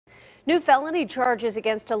New felony charges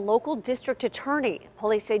against a local district attorney.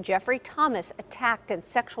 Police say Jeffrey Thomas attacked and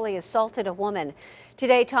sexually assaulted a woman.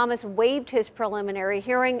 Today, Thomas waived his preliminary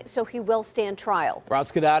hearing, so he will stand trial.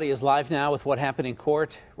 Ross Guidotti is live now with what happened in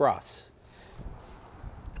court. Ross.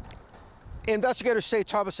 Investigators say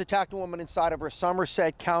Thomas attacked a woman inside of her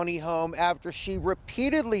Somerset County home after she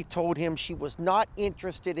repeatedly told him she was not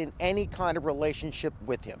interested in any kind of relationship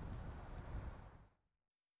with him.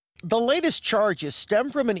 The latest charges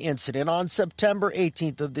stem from an incident on September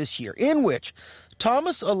 18th of this year in which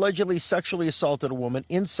Thomas allegedly sexually assaulted a woman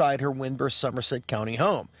inside her Windber, Somerset County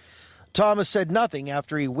home. Thomas said nothing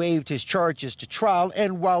after he waived his charges to trial,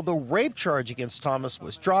 and while the rape charge against Thomas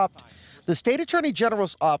was dropped, the state attorney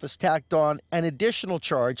general's office tacked on an additional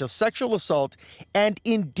charge of sexual assault and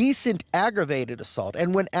indecent aggravated assault.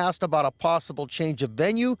 And when asked about a possible change of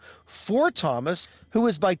venue for Thomas, who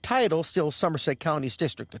is by title still Somerset County's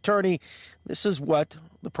district attorney, this is what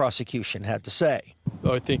the prosecution had to say.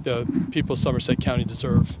 I think the people of Somerset County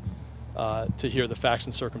deserve to hear the facts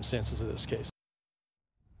and circumstances of this case.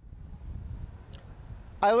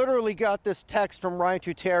 I literally got this text from Ryan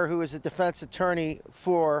Tuter, who is a defense attorney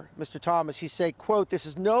for Mr. Thomas. He said, quote, "This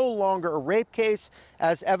is no longer a rape case,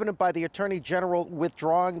 as evident by the attorney general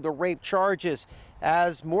withdrawing the rape charges.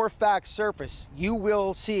 As more facts surface, you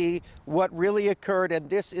will see what really occurred, and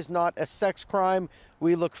this is not a sex crime.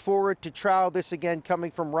 We look forward to trial." This again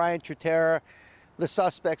coming from Ryan Tuter, the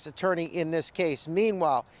suspect's attorney in this case.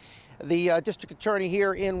 Meanwhile, the district attorney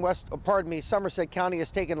here in Somerset County has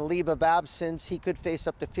taken a leave of absence. He could face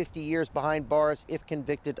up to 50 years behind bars if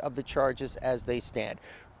convicted of the charges as they stand.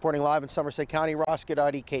 Reporting live in Somerset County, Ross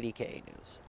Guidotti, KDKA News.